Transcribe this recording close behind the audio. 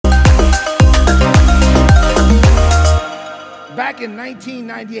back in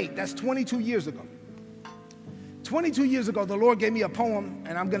 1998. That's 22 years ago. 22 years ago, the Lord gave me a poem,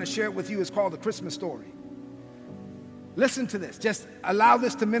 and I'm going to share it with you. It's called The Christmas Story. Listen to this. Just allow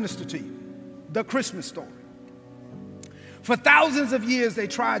this to minister to you. The Christmas Story. For thousands of years, they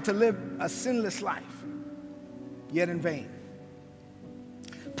tried to live a sinless life, yet in vain.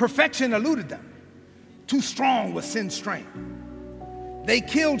 Perfection eluded them. Too strong was sin's strength. They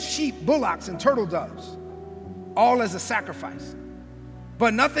killed sheep, bullocks, and turtle doves, all as a sacrifice.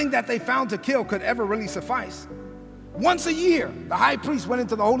 But nothing that they found to kill could ever really suffice. Once a year, the high priest went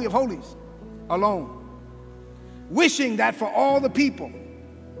into the Holy of Holies alone, wishing that for all the people,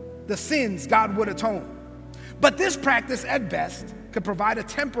 the sins God would atone. But this practice, at best, could provide a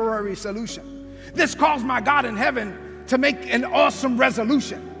temporary solution. This caused my God in heaven to make an awesome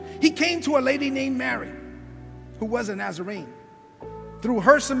resolution. He came to a lady named Mary, who was a Nazarene. Through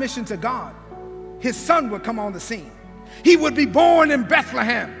her submission to God, his son would come on the scene. He would be born in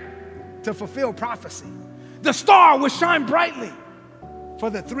Bethlehem to fulfill prophecy. The star would shine brightly for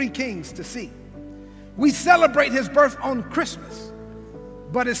the three kings to see. We celebrate his birth on Christmas,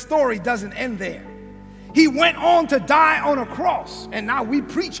 but his story doesn't end there. He went on to die on a cross, and now we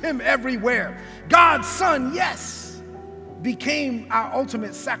preach him everywhere. God's son, yes, became our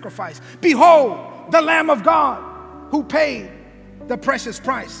ultimate sacrifice. Behold, the Lamb of God who paid the precious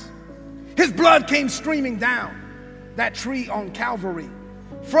price. His blood came streaming down that tree on Calvary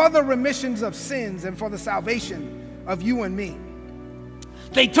for the remissions of sins and for the salvation of you and me.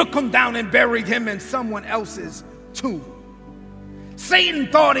 They took him down and buried him in someone else's tomb. Satan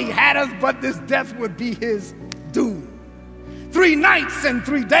thought he had us, but this death would be his doom. 3 nights and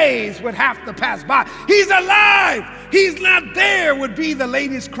 3 days would have to pass by. He's alive, he's not there, would be the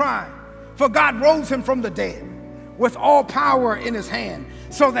lady's cry. For God rose him from the dead with all power in his hand,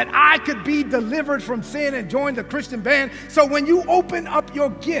 so that I could be delivered from sin and join the Christian band. So when you open up your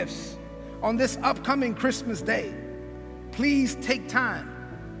gifts on this upcoming Christmas day, please take time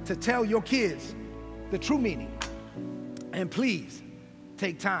to tell your kids the true meaning. And please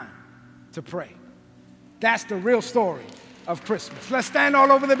take time to pray. That's the real story of Christmas. Let's stand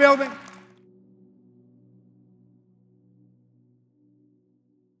all over the building.